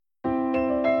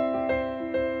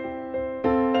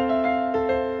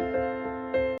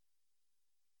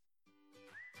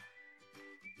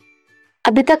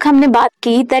अभी तक हमने बात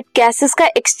की दैट गैसेस का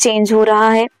एक्सचेंज हो रहा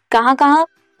है, कहाँ कहाँ,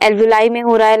 एल्वुलाई में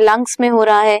हो रहा है, लंग्स में हो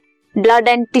रहा है, ब्लड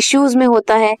एंड टिश्यूज में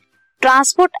होता है।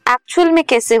 ट्रांसपोर्ट एक्चुअल में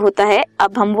कैसे होता है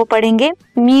अब हम वो पढ़ेंगे।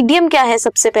 मीडियम क्या है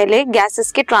सबसे पहले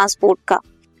गैसेस के ट्रांसपोर्ट का,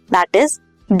 दैट इज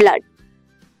ब्लड।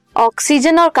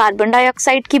 ऑक्सीजन और कार्बन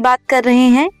डाइऑक्साइड की बात कर रहे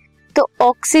हैं तो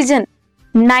ऑक्सीजन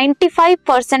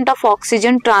 95% ऑफ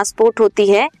ऑक्सीजन ट्रांसपोर्ट होती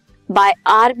है बाय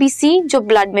आरबीसी जो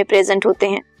ब्लड में प्रेजेंट होते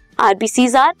हैं।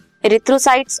 आरबीसीज आर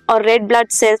एरिथ्रोसाइट्स और रेड ब्लड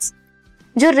सेल्स।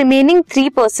 जो रिमेनिंग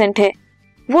 3% है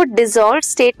वो डिसॉल्व्ड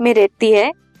स्टेट में रहती है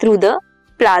through the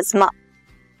plasma.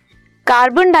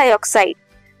 Carbon dioxide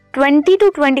 20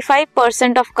 to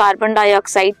 25% of carbon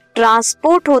dioxide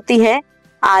transport होती है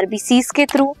आरबीसीज के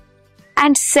through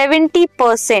and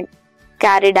 70%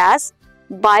 carried as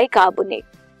bicarbonate.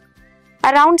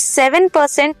 Around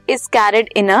 7% is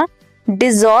carried in a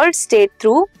dissolved state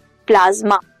through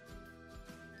plasma.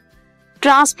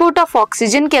 Transport of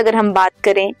oxygen की अगर हम बात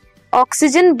करें,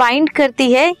 ऑक्सीजन बाइंड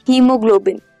करती है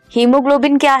हीमोग्लोबिन।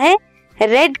 हीमोग्लोबिन क्या है?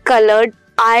 Red coloured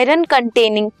iron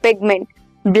containing pigment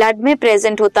blood में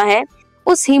प्रेजेंट होता है।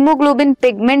 उस हीमोग्लोबिन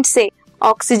पिगमेंट से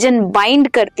ऑक्सीजन बाइंड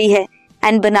करती है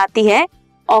एंड बनाती है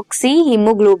ऑक्सी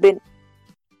हीमोग्लोबिन।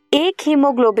 एक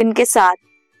हीमोग्लोबिन के साथ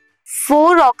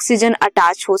 4 ऑक्सीजन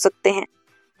अटैच हो सकते हैं।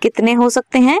 कितने हो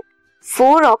सकते हैं?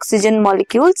 4 ऑक्सीजन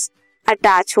मॉलिक्यूल्स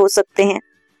अटैच हो सकते हैं।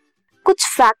 कुछ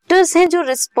फैक्टर्स हैं जो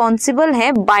रिस्पॉन्सिबल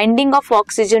हैं binding of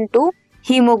oxygen to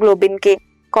haemoglobin के।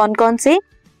 कौन कौन से?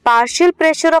 Partial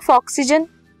pressure of oxygen,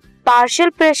 partial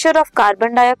pressure of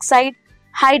carbon dioxide,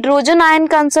 hydrogen ion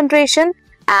concentration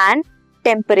and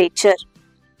temperature.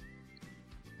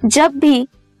 जब भी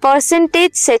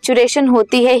परसेंटेज सेचुरेशन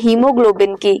होती है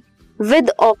हीमोग्लोबिन की विद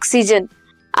ऑक्सीजन,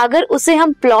 अगर उसे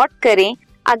हम प्लॉट करें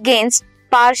against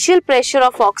partial pressure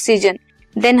of oxygen,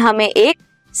 then हमें एक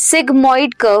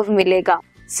सिग्मॉइड कर्व मिलेगा।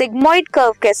 सिग्मॉइड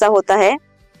कर्व कैसा होता है?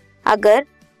 अगर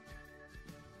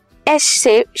एस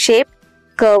शेप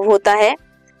कर्व होता है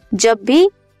जब भी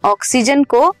ऑक्सीजन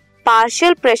को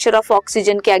पार्शियल प्रेशर ऑफ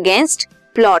ऑक्सीजन के अगेंस्ट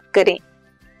प्लॉट करें।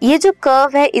 ये जो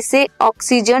कर्व है इसे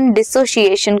ऑक्सीजन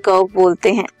डिसोसिएशन कर्व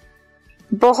बोलते हैं।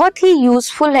 बहुत ही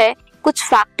यूजफुल है कुछ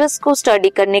फैक्टर्स को स्टडी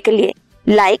करने के लिए,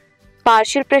 like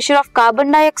partial pressure of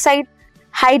carbon dioxide,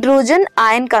 hydrogen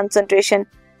ion concentration,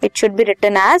 it should be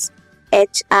written as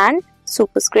H and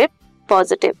superscript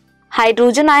positive.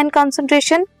 Hydrogen ion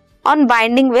concentration on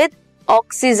binding with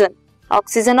oxygen,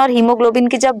 oxygen और हीमोग्लोबिन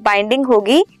की जब बाइंडिंग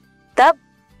होगी तब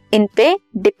इन पे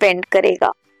डिपेंड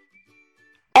करेगा।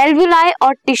 एल्वुलाई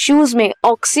और टिश्यूज में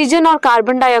oxygen और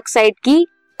कार्बन डाइऑक्साइड की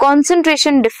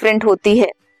कॉन्सेंट्रेशन डिफरेंट होती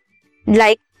है।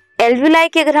 लाइक एल्वुलाई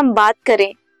की अगर हम बात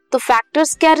करें तो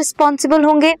फैक्टर्स क्या रिस्पॉन्सिबल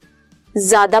होंगे?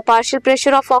 ज्यादा पार्शियल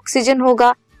प्रेशर ऑफ ऑक्सीजन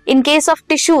होगा। In case of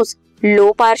tissues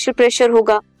low partial pressure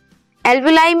होगा।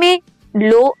 एल्वुलाई में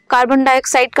लो कार्बन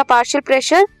डाइऑक्साइड का partial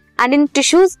pressure and in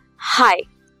tissues high.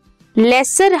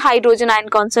 Laser hydrogen ion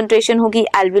concentration होगी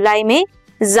एल्वुलाई में,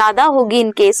 ज्यादा होगी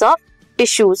इन केस ऑफ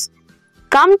टिश्यूज।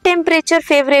 कम टेम्परेचर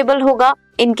फेवरेबल होगा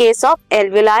in case of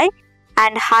alveoli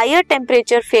and higher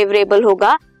temperature favourable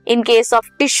होगा इन केस ऑफ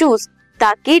टिश्यूज,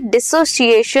 ताकि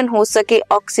dissociation हो सके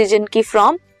ऑक्सीजन की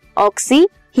from oxy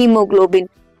haemoglobin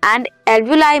and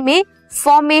alveoli में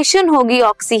फॉर्मेशन होगी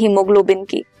ऑक्सी हीमोग्लोबिन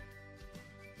की।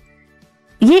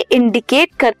 ये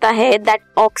इंडिकेट करता है दैट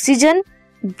ऑक्सीजन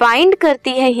बाइंड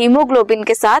करती है हीमोग्लोबिन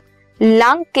के साथ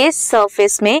लंग के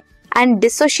सरफेस में एंड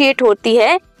डिसोशिएट होती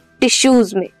है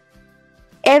टिश्यूज में।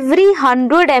 Every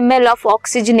 100 ml of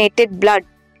oxygenated blood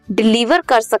deliver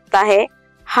कर सकता है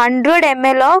 100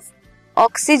 ml ऑफ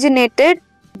ऑक्सीजनेटेड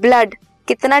ब्लड।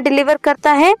 कितना डिलीवर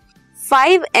करता है?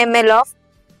 5 ml of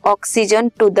oxygen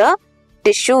to the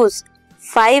tissues.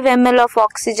 5 ml of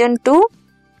oxygen to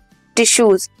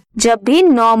tissues जब भी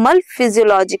नॉर्मल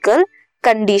फिजियोलॉजिकल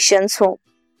कंडीशंस हो।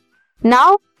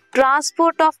 Now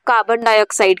transport of carbon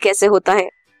dioxide कैसे होता है?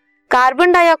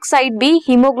 कार्बन डाइऑक्साइड भी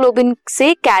हीमोग्लोबिन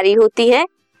से कैरी होती है।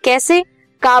 कैसे?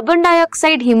 कार्बन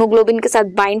डाइऑक्साइड हीमोग्लोबिन के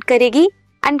साथ बाइंड करेगी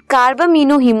एंड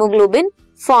कार्बामीनो हीमोग्लोबिन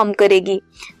फॉर्म करेगी,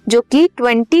 जो कि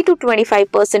 20 to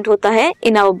 25% होता है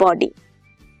इन आवर बॉडी।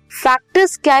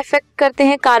 फैक्टर्स क्या इफेक्ट करते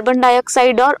हैं कार्बन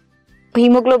डाइऑक्साइड और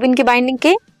हीमोग्लोबिन की बाइंडिंग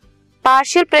के?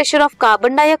 Partial pressure of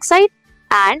carbon dioxide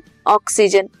and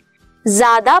oxygen.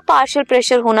 ज्यादा पार्शियल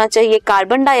प्रेशर होना चाहिए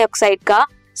कार्बन डाइऑक्साइड का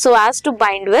so as to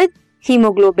bind with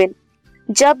haemoglobin.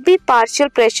 जब भी partial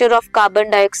pressure of carbon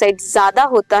dioxide ज्यादा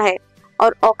होता है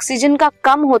और ऑक्सीजन का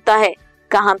कम होता है,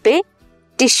 कहां पे?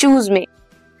 टिश्यूज में,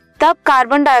 तब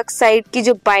कार्बन डाइऑक्साइड की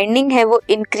जो बाइंडिंग है वो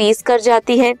इंक्रीज कर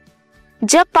जाती है।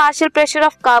 जब partial pressure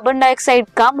of carbon dioxide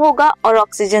कम होगा और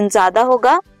ऑक्सीजन ज्यादा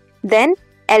होगा, देन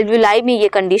एल्वुलाई में ये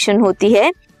कंडीशन होती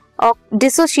है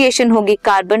डिसोसिएशन होगी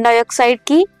कार्बन डाइऑक्साइड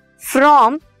की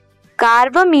from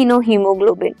carbamino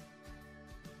haemoglobin.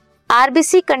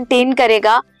 RBC contain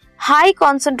करेगा high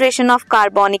concentration of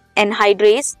carbonic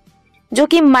anhydrase जो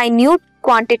कि माइन्यूट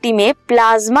क्वांटिटी में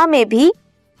प्लाज्मा में भी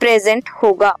प्रेजेंट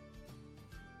होगा।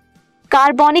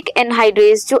 कार्बोनिक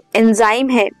एनहाइड्रेज जो एंजाइम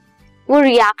है वो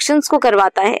रिएक्शंस को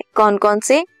करवाता है। कौन कौन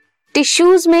से?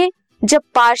 टिश्यूज में जब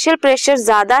पार्शियल प्रेशर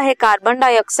ज्यादा है कार्बन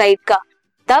डाइऑक्साइड का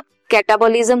तब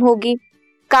कैटाबॉलिज्म होगी।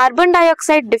 कार्बन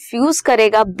डाइऑक्साइड डिफ्यूज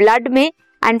करेगा ब्लड में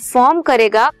एंड फॉर्म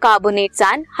करेगा carbonates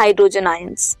and hydrogen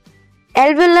ions.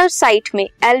 Alveolar site में,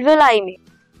 एल्वेलाई में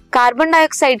कार्बन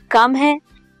डाइऑक्साइड कम है,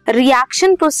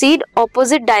 रिएक्शन प्रोसीड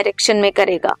ऑपोजिट डायरेक्शन में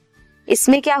करेगा।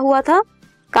 इसमें क्या हुआ था?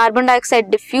 कार्बन डाइऑक्साइड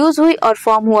डिफ्यूज हुई और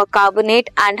फॉर्म हुआ carbonate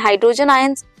and hydrogen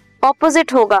ions.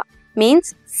 Opposite होगा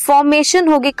मींस फॉर्मेशन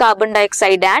होगी कार्बन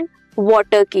डाइऑक्साइड एंड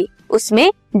वाटर की,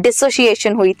 उसमें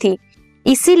डिसोसिएशन हुई थी।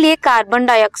 इसीलिए कार्बन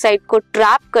डाइऑक्साइड को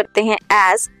ट्रैप करते हैं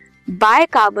एज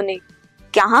बाइकार्बोनेट,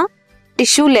 कहां?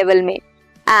 टिश्यू लेवल में,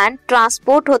 एंड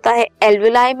ट्रांसपोर्ट होता है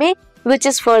एल्वेलाई में which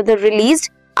is further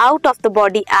released out of the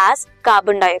body as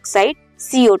carbon dioxide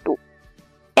CO2।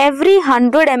 Every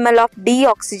 100 ml of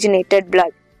deoxygenated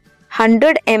blood,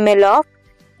 100 ml of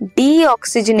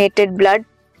deoxygenated blood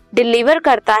deliver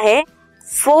करता है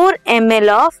 4 ml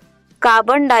of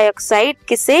कार्बन डाइऑक्साइड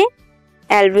किसे?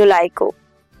 Alveoli को।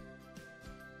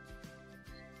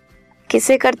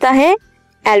 किसे करता है?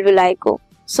 एल्वेलाई को।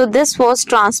 So this was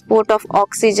transport of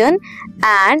oxygen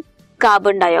and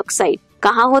carbon dioxide.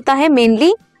 कहाँ होता है?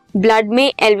 मेनली ब्लड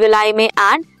में, एल्वेलाई में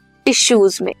एंड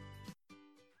टिश्यूज में।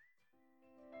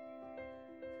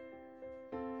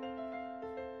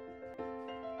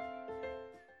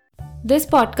 This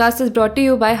podcast is brought to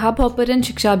you by Hubhopper and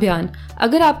Shiksha अभियान।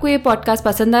 अगर आपको ये पॉडकास्ट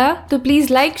पसंद आया तो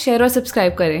प्लीज़ लाइक, शेयर और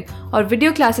सब्सक्राइब करें और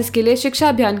वीडियो क्लासेस के लिए शिक्षा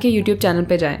अभियान के YouTube चैनल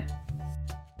पर जाएं।